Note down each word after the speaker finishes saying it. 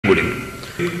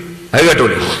അത്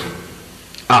കേട്ടോളൂ.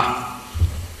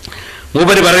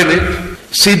 മൂപ്പര് പറയുന്നത്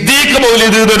സിദ്ദീഖ്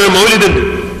മൗലിദ് എന്നൊരു മൗലിദുണ്ട്.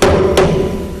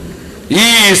 ഈ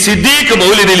സിദ്ദീഖ്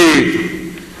മൗലിദില്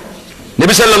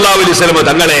നബി സല്ലല്ലാഹു അലൈഹി വസല്ലം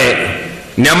തങ്ങളെ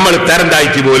നമ്മൾ തരം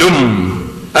താഴ്ത്തി പോലും.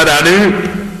 അതാണ്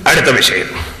അടുത്ത വിഷയം.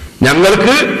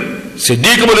 ഞങ്ങൾക്ക്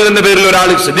സിദ്ദീഖ് മൗലിദ് എന്ന പേരിൽ ഒരാൾ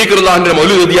സിദ്ദീഖ് റളിയല്ലാഹുവിന്റെ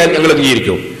മൗലിദ് എഴുതിയാൽ ഞങ്ങൾ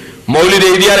അംഗീകരിക്കും, മൗലിദ്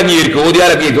എഴുതിയാൽ അംഗീകരിക്കും, ഓതിയാൽ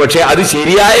അംഗീകരിക്കും. പക്ഷെ അത്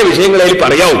ശരിയായ വിഷയങ്ങളിൽ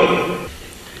പറയാവൂ.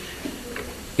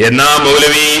 എന്നാ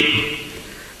മൗലവി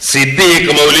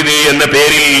സിദ്ദീഖ് മൗലിദ് എന്ന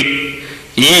പേരിൽ,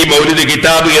 ഈ മൗലിദ്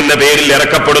കിതാബ് എന്ന പേരിൽ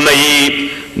ഇറക്കപ്പെടുന്ന ഈ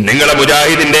നിങ്ങളെ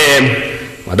മുജാഹിദിന്റെ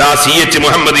CH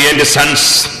മുഹമ്മദ് ആൻഡ് സൺസ്,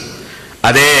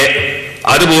 അതെ,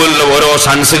 അതുപോലുള്ള ഓരോ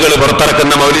സൺസുകൾ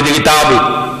പുറത്തിറക്കുന്ന മൗലിദ് കിതാബ്,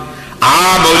 ആ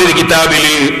മൗലിദ് കിതാബിൽ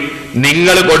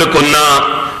നിങ്ങൾ കൊടുക്കുന്ന,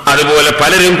 അതുപോലെ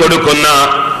പലരും കൊടുക്കുന്ന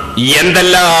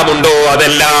എന്തെല്ലാം ഉണ്ടോ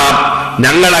അതെല്ലാം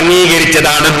ഞങ്ങൾ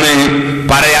അംഗീകരിച്ചതാണെന്ന്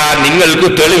പറയാൻ നിങ്ങൾക്ക്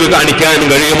തെളിവ് കാണിക്കാൻ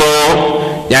കഴിയുമോ?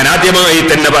 ഞാൻ ആദ്യമായി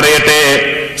തന്നെ പറയട്ടെ,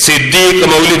 സിദ്ദീഖ്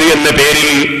മൗലിദ് എന്ന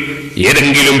പേരിൽ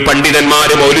ഏതെങ്കിലും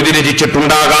പണ്ഡിതന്മാര് മൗലിദ്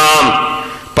രചിച്ചിട്ടുണ്ടാകാം.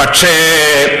 പക്ഷേ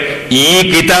ഈ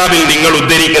കിതാബിൽ, നിങ്ങൾ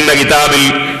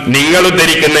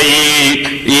ഉദ്ധരിക്കുന്ന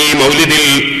ഈ മൗലിദിൽ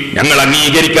ഞങ്ങൾ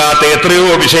അംഗീകരിക്കാത്ത എത്രയോ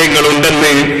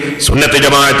വിഷയങ്ങളുണ്ടെന്ന് സുന്നത്ത്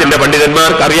ജമാഅത്തിന്റെ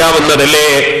പണ്ഡിതന്മാർക്ക് അറിയാവുന്നതല്ലേ?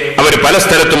 അവർ പല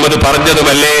സ്ഥലത്തും അത്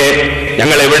പറഞ്ഞതുമല്ലേ?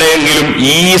 ഞങ്ങൾ എവിടെയെങ്കിലും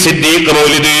ഈ സിദ്ദീഖ്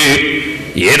മൗലിദ്,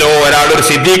 ഏതോ ഒരാളൊരു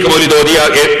സിദ്ദീഖ് മൗലിദ്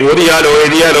ഓതിയാലോ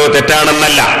എഴുതിയാലോ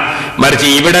തെറ്റാണെന്നല്ല, മറിച്ച്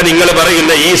ഇവിടെ നിങ്ങൾ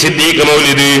പറയുന്ന ഈ സിദ്ദീഖ്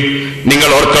മൗലിദ്, നിങ്ങൾ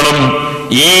ഓർക്കണം,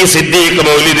 ഈ സിദ്ദീഖ്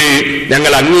മൗലിദ്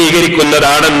ഞങ്ങൾ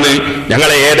അംഗീകരിക്കുന്നതാണെന്ന്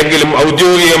ഞങ്ങളെ ഏതെങ്കിലും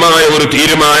ഔദ്യോഗികമായ ഒരു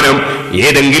തീരുമാനം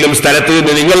ഏതെങ്കിലും സ്ഥലത്ത്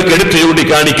നിന്ന് നിങ്ങൾക്ക് എടുത്തു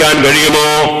ചൂണ്ടിക്കാണിക്കാൻ കഴിയുമോ?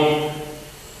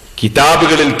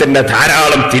 കിതാബുകളിൽ തന്നെ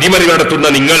ധാരാളം തിരിമറി നടത്തുന്ന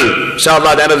നിങ്ങൾ, ഇൻഷാ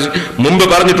അല്ലാഹ് ഞാൻ മുമ്പ്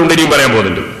പറഞ്ഞിട്ടുണ്ട്, ഇനിയും പറയാൻ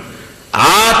പോകുന്നുണ്ട്.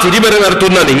 ആ തിരിമറി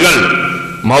നടത്തുന്ന നിങ്ങൾ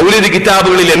മൗലിദ്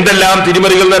കിതാബുകളിൽ എന്തെല്ലാം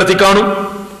തിരിമറികൾ നടത്തി കാണും?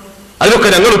 അതിലൊക്കെ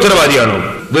ഞങ്ങൾ ഉത്തരവാദിയാണോ?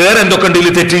 വേറെ എന്തൊക്കെ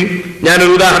ഉണ്ടെങ്കിൽ തെറ്റ്?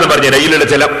 ഞാനൊരു ഉദാഹരണം പറഞ്ഞുതരാം. ഇതിലുള്ള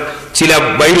ചില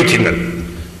വൈരുദ്ധ്യങ്ങൾ.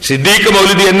 സിദ്ദീഖ്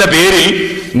മൗലിദ് എന്ന പേരിൽ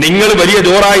നിങ്ങൾ വലിയ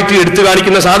ജോറായിട്ട് എടുത്തു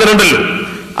കാണിക്കുന്ന സാധനം ഉണ്ടല്ലോ,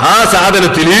 ആ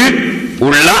സാധനത്തിൽ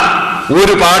ഉള്ള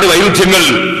ഒരുപാട് വൈരുദ്ധ്യങ്ങൾ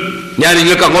ഞാൻ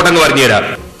നിങ്ങൾക്ക് അങ്ങോട്ടങ്ങ് പറഞ്ഞുതരാം.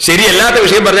 ശരിയല്ലാത്ത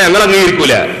വിഷയം പറഞ്ഞാൽ ഞങ്ങൾ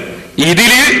അംഗീകരിക്കൂല.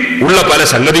 ഇതിൽ ഉള്ള പല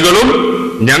സംഗതികളും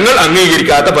ഞങ്ങൾ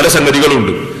അംഗീകരിക്കാത്ത പല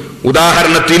സംഗതികളുണ്ട്.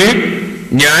 ഉദാഹരണത്തിന്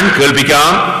ഞാൻ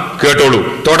കേൾപ്പിക്കാം, കേട്ടോളൂ.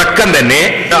 തുടക്കം തന്നെ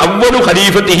അവ്വലു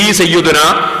ഖലീഫത്തിഹി സയ്യിദുന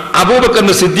അബൂബക്കർ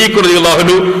സിദ്ദീഖ് റളിയല്ലാഹു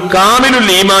അൻഹു കാമിലുൽ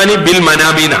ഈമാനി ബിൽ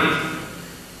മനാബീന.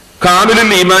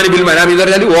 കാമിലുൽ ഈമാനി ബിൽ മനാബീന എന്ന്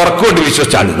പറഞ്ഞാൽ ഉറക്കൊണ്ട്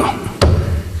വിശ്വസിച്ചാണെന്നോ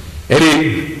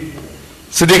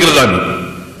സിദ്ദീഖ് റളിയല്ലാഹു അൻഹു.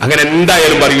 അങ്ങനെ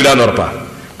എന്തായാലും പറയൂല എന്ന് ഉറപ്പാ.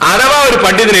 അഥവാ ഒരു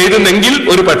പണ്ഡിതൻ എഴുതുന്നെങ്കിൽ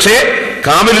ഒരു പക്ഷേ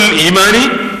കാമിലുൽ ഈമാനി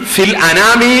ഫിൽ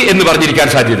അനാമി എന്ന് പറഞ്ഞിരിക്കാൻ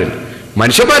സാധ്യതയുണ്ട്.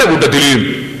 മനുഷ്യന്മാരുടെ കൂട്ടത്തിൽ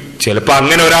ചിലപ്പോ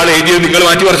അങ്ങനെ ഒരാൾ എഴുതിയത് നിങ്ങൾ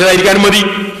മാറ്റി പറിച്ചതായിരിക്കാനും മതി.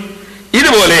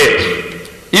 ഇതുപോലെ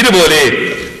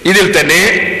ഇതിൽ തന്നെ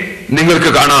നിങ്ങൾക്ക്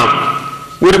കാണാം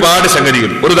ഒരുപാട്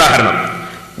സംഗതികൾ. ഒരു ഉദാഹരണം,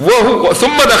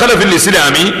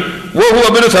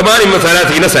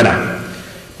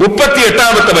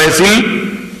 38 വയസ്സിൽ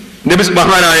നബി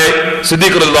മഹാനായ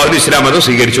സിദ്ദീഖ് റളിയല്ലാഹു അൻഹു ഇസ്ലാം മതം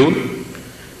സ്വീകരിച്ചു.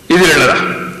 ഇതിലുള്ളതാ.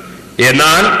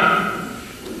 എന്നാൽ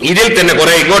ഇതിൽ തന്നെ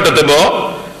കുറെ ഇങ്ങോട്ടെത്തുമ്പോ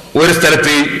ഒരു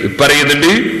സ്ഥലത്ത്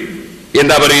പറയുന്നുണ്ട്,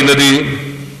 എന്താ പറയുന്നത്?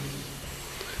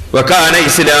 വകാന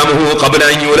ഇസ്ലാമുഹു ഖബ്ല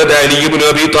അൻ യുലദ അലി ഇബ്നു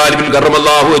അബീ ത്വാലിബ്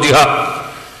കറമല്ലാഹു വജ്ഹഹ.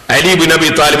 അലി ഇബ്നു അബീ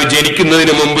ത്വാലിബ്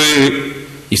ജനിക്കുന്നതിന് മുമ്പ്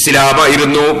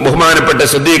ഇസ്ലാമായിരുന്നു. ബഹുമാനപ്പെട്ട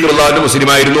സിദ്ദീഖ് റളിയല്ലാഹു അൻഹു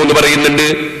മുസ്ലിമായിരുന്നു എന്ന് പറയുന്നുണ്ട്.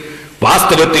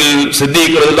 വാസ്തവത്തിൽ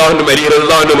സിദ്ദീഖ് റളിയല്ലാഹു അൻഹു അലി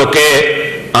റളിയല്ലാഹു അൻഹു ഒക്കെ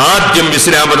ആദ്യം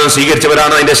ഇസ്ലാം മതം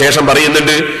സ്വീകരിച്ചവരാണ്. അതിന്റെ ശേഷം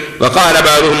പറയുന്നുണ്ട്, വഖാല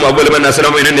ബഅദുഹും അവ്വലു മൻ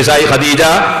അസ്ലമ മിനൻ നിസാഇ ഖദീജ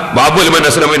വഅവ്വലു മൻ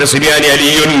അസ്ലമ മിനൻ സിബിയാനി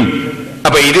അലിയുൻ.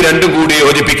 അപ്പൊ ഇത് രണ്ടും കൂടി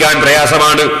യോജിപ്പിക്കാൻ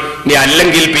പ്രയാസമാണ്. ഇനി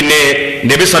അല്ലെങ്കിൽ പിന്നെ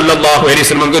നബി സല്ലല്ലാഹു അലൈഹി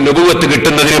വസല്ലമക്ക് നബുവത്ത്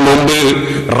കിട്ടുന്നതിന് മുമ്പ്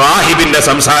റാഹിബിന്റെ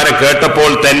സംസാരം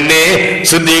കേട്ടപ്പോൾ തന്നെ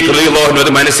സിദ്ദീഖ് റളിയല്ലാഹു അൻഹു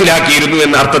അത് മനസ്സിലാക്കിയിരുന്നു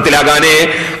എന്ന അർത്ഥത്തിലാകാനേ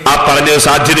ആ പറഞ്ഞത്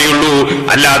സാധ്യതയുള്ളൂ.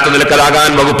 അല്ലാത്ത നിലക്കതാകാൻ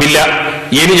വകുപ്പില്ല.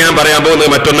 ഇനി ഞാൻ പറയാൻ പോകുന്നത്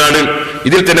മറ്റൊന്നാണ്.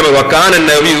 ഇതിൽ തന്നെ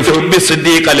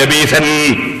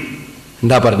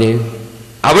എന്താ പറഞ്ഞേ?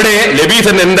 അവിടെ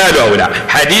ലബീസൻ എന്തായാലും ആവൂല,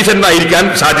 ഹദീസൻ ആയിരിക്കാൻ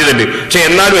സാധ്യതയുണ്ട്. പക്ഷെ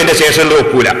എന്നാലും അതിന്റെ ശേഷങ്ങളിൽ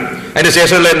ഒക്കൂല. അതിന്റെ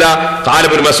ശേഷമുള്ള എന്താ?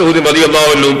 ഖാലിബ് മസ്ഊദ് റളിയല്ലാഹു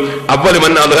അൻഹു അവ്വലു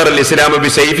മൻ അദ്ഹറൽ ഇസ്ലാമ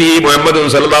ബിസൈഫി മുഹമ്മദ്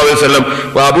സല്ലല്ലാഹു അലൈഹി വസല്ലം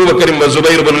വഅബൂബക്കർ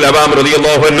വസുബൈർ ഇബ്നുൽ അവാം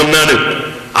റളിയല്ലാഹു അൻഹും എന്നാണ്.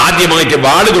 ആദ്യമായിട്ട്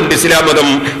വാളുകൊണ്ട് ഇസ്ലാം മതം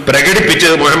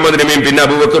പ്രകടിപ്പിച്ചത് മുഹമ്മദ് നബിയും പിന്നെ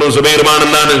അബൂബക്കറും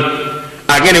സുബൈറുമാണെന്നാണ്.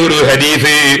 അങ്ങനെ ഒരു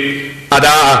ഹദീസ്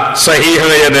അതാ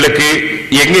സഹീഹായ നിലക്ക്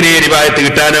എങ്ങനെ റിവായത്ത്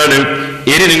കിട്ടാനാണ്?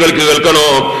 ഇനി നിങ്ങൾക്ക് കേൾക്കണോ?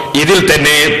 ഇതിൽ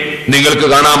തന്നെ നിങ്ങൾക്ക്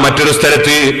കാണാം മറ്റൊരു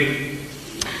സ്ഥലത്ത്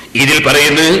ഇതിൽ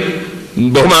പറയുന്നു,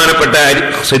 ബഹുമാനപ്പെട്ട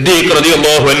സിദ്ദീഖ്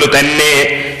റളിയല്ലാഹു അൻഹു തന്നെ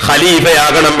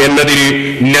ഖലീഫയാകണം എന്നതിൽ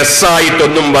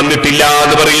നസ്സായിട്ടൊന്നും വന്നിട്ടില്ല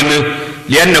എന്ന് പറയുന്നു.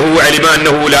 ലിഅന്നഹു അലിമ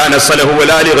അന്നഹു ലാ നസ്സ ലഹു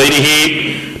വലാ ലിഗൈരിഹി.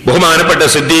 ബഹുമാനപ്പെട്ട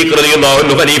സിദ്ദീഖ് റളിയല്ലാഹു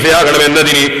അൻഹു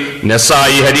ഖലീഫയാകണമെന്നതിന്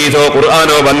നസ്സായി ഹദീസോ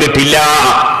ഖുർആനോ വന്നിട്ടില്ല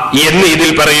എന്ന്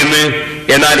ഇതിൽ പറയുന്നു.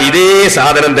 എന്നാൽ ഇതേ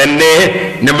സാധനം തന്നെ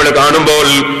നമ്മൾ കാണുമ്പോൾ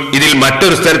ഇതിൽ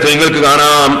മറ്റൊരു സ്ഥലത്ത് നിങ്ങൾക്ക്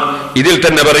കാണാം, ഇതിൽ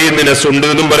തന്നെ പറയുന്നു നസ്സുണ്ട്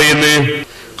എന്നും പറയുന്നു.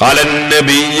 قال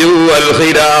النبي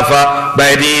الخلافة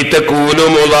بعدي تكون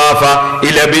مضافة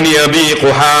إلى ابن أبي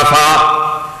قحافة.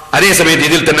 അതേ സമയത്ത്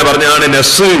ഇതിൽ തന്നെ പറഞ്ഞാണ്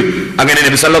നസ്സ്. അങ്ങനെ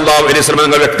നബി സല്ലല്ലാഹു അലൈഹി വസല്ലം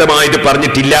തങ്ങൾ വ്യക്തമായിട്ട്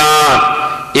പറഞ്ഞിട്ടില്ല.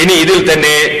 ഇനി ഇതിൽ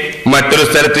തന്നെ മറ്റൊരു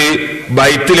സ്ഥലത്ത്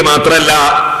ബൈത്തിൽ മാത്രമല്ല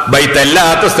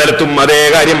ബൈത്തല്ലാത്ത സ്ഥലത്തും അതേ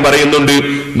കാര്യം പറയുന്നുണ്ട്.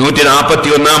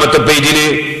 141-ാമത്തെ പേജില്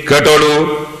കേട്ടോളൂ.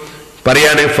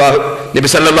 പറയാണ് നബി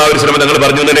സല്ലല്ലാഹു അലൈഹി വസല്ലം തങ്ങൾ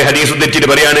പറഞ്ഞു തന്നെ ഹദീസ് തെറ്റിട്ട്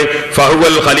പറയാണ്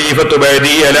ഫഹുവൽ ഖലീഫത്തു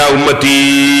ബഅദി അലാ ഉമ്മത്തി.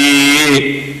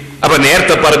 അപ്പൊ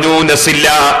നേരത്തെ പറഞ്ഞു നസ്സില്ല,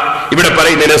 ഇവിടെ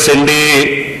പറയുന്ന നസ്സുണ്ട്.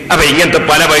 അപ്പൊ ഇങ്ങനത്തെ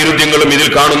പല വൈരുദ്ധ്യങ്ങളും ഇതിൽ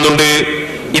കാണുന്നുണ്ട്.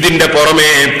 ഇതിന്റെ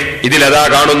പുറമെ ഇതിലതാ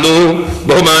കാണുന്നു,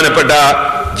 ബഹുമാനപ്പെട്ട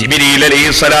ജിബ്രീൽ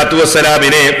അലൈഹിസ്സലാത്തു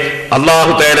വസ്സലാമിനെ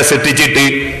അല്ലാഹു തആല സൃഷ്ടിച്ചിട്ട്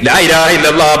ലാ ഇലാഹ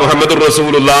ഇല്ലല്ലാഹ് മുഹമ്മദുർ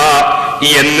റസൂലുള്ളാഹ്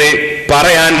എന്ന്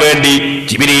പറയാൻ വേണ്ടി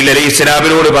ജിബ്രീൽ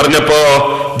അലൈഹിസ്സലാമിനോട് പറഞ്ഞപ്പോ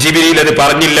ജിബ്രീൽ അത്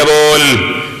പറഞ്ഞില്ല പോൽ.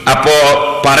 അപ്പോ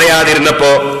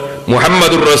പറയാതിരുന്നപ്പോ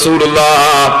മുഹമ്മദുർ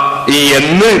റസൂലുള്ളാഹ്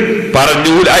എന്ന്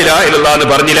പറഞ്ഞു, ലാ ഇലാഹ ഇല്ലല്ലാഹ് എന്ന്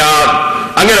പറഞ്ഞില്ല.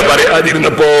 അങ്ങനെ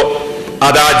പറയാതിരുന്നപ്പോ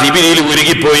അതാ ജിബ്രീൽ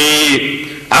ഉരുകിപ്പോയി.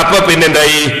 അപ്പൊ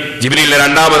പിന്നെന്തായി, ജിബ്രീൽ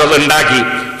രണ്ടാമത് ഉണ്ടാക്കി.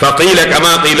 ഫഖീല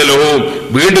കമാ ഖീല ലഹു,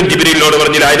 വീണ്ടും ജിബ്രീലിനോട്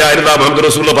പറഞ്ഞു ലാ ഇലാഹ ഇല്ലല്ലാഹ് മുഹമ്മദുർ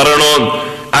റസൂലുള്ളാഹ് പറയണോ.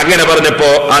 അങ്ങനെ പറഞ്ഞപ്പോ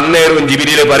അന്നേരവും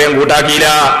ജിബ്രീൽ പറയാൻ കൂട്ടാക്കിയില്ല.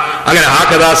 അങ്ങനെ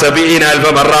ആകദാ 70,000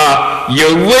 മറ,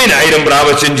 70,000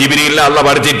 പ്രാവശ്യം ജിബ്രീലിനെ അള്ളാഹ്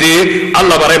പഠിച്ചിട്ട്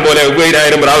അള്ളാഹ് പറയും പോലെ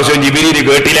 70,000 പ്രാവശ്യം ജിബ്രീൽ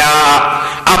കേട്ടില്ല.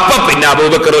 അപ്പൊ പിന്നെ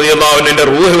അബൂബക്കർ റളിയല്ലാഹു അൻഹുവിന്റെ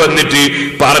റൂഹ് വന്നിട്ട്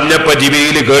പറഞ്ഞപ്പോ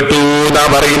ജിബ്രീൽ കേട്ടു എന്നാ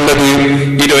പറയുന്നത്.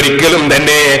 ഇതൊരിക്കലും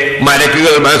തന്നെ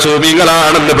മലക്കുകൾ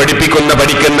മഅസൂമികളാണെന്ന്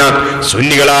പഠിക്കുന്ന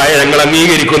സുന്നികളായ ഞങ്ങൾ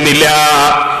അംഗീകരിക്കുന്നില്ല.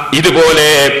 ഇതുപോലെ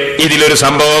ഇതിലൊരു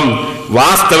സംഭവം,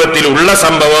 വാസ്തവത്തിലുള്ള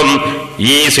സംഭവം,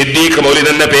 ഈ സിദ്ദീഖ് മൗലിദ്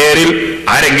എന്ന പേരിൽ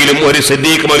ആരെങ്കിലും ഒരു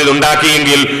സിദ്ദീഖ് മൗലിദ്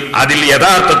ഉണ്ടാക്കിയെങ്കിൽ അതിൽ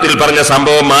യഥാർത്ഥത്തിൽ പറഞ്ഞ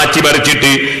സംഭവം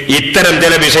മാറ്റിമറിച്ചിട്ട് ഇത്തരം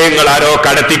ചില വിഷയങ്ങൾ ആരോ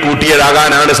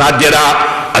കടത്തിക്കൂട്ടിയതാകാനാണ് സാധ്യത.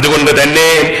 അതുകൊണ്ട് തന്നെ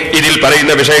ഇതിൽ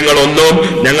പറയുന്ന വിഷയങ്ങളൊന്നും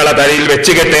ഞങ്ങളെ തലയിൽ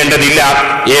വെച്ച് കെട്ടേണ്ടതില്ല.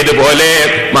 ഏതുപോലെ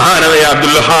മഹാനായ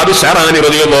അബ്ദുൽ വഹാബ് ശറാനി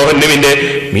റളിയല്ലാഹു അൻഹുവിന്റെ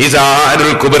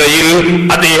മീസാനുൽ കുബ്രയിൽ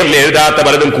അദ്ദേഹം എഴുതാത്ത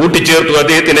പലതും കൂട്ടിച്ചേർത്തു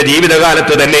അദ്ദേഹത്തിന്റെ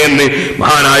ജീവിതകാലത്ത് തന്നെയെന്ന്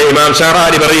മഹാനായ ഇമാം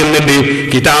ശറാനി പറയുന്നുണ്ട്.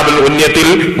 കിതാബുൽ ഉന്യത്തിൽ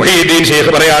മുഹീദ്ദീൻ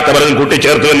ശൈഖ് പറയാത്ത പലതും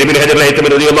കൂട്ടിച്ചേർത്തു എന്ന് ഇബ്നു ഹജർ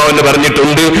ഹൈതമി റളിയല്ലാഹു അൻഹു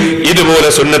പറഞ്ഞിട്ടുണ്ട്. ഇതുപോലെ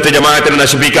സുന്നത്ത് ജമാഅത്തിനെ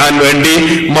നശിപ്പിക്കാൻ വേണ്ടി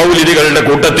മൗലിദുകളുടെ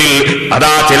കൂട്ടത്തിൽ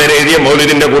അതാ ചിലരെഴുതിയ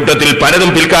മൗലിദിന്റെ കൂട്ടത്തിൽ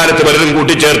പലതും പിൽക്കാലത്ത് പലതും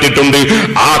കൂട്ടിച്ചേർത്തിട്ടുണ്ട്.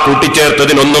 ആ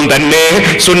കൂട്ടിച്ചേർത്തതിനൊന്നും തന്നെ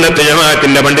സുന്നത്ത്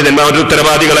ജമാഅത്തിന്റെ പണ്ഡിതന്മാർ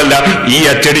ഉത്തരവാദികളല്ല. ഈ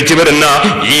അച്ചടിച്ചു വരുന്ന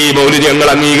ഈ മൗലിദ് ഞങ്ങൾ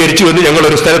അംഗീകരിച്ചു എന്ന് ഞങ്ങൾ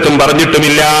ഒരു സ്ഥലത്തും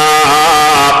പറഞ്ഞിട്ടുമില്ല.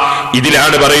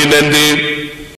 ഇതിലാണ് പറയുന്നത് എന്ത്,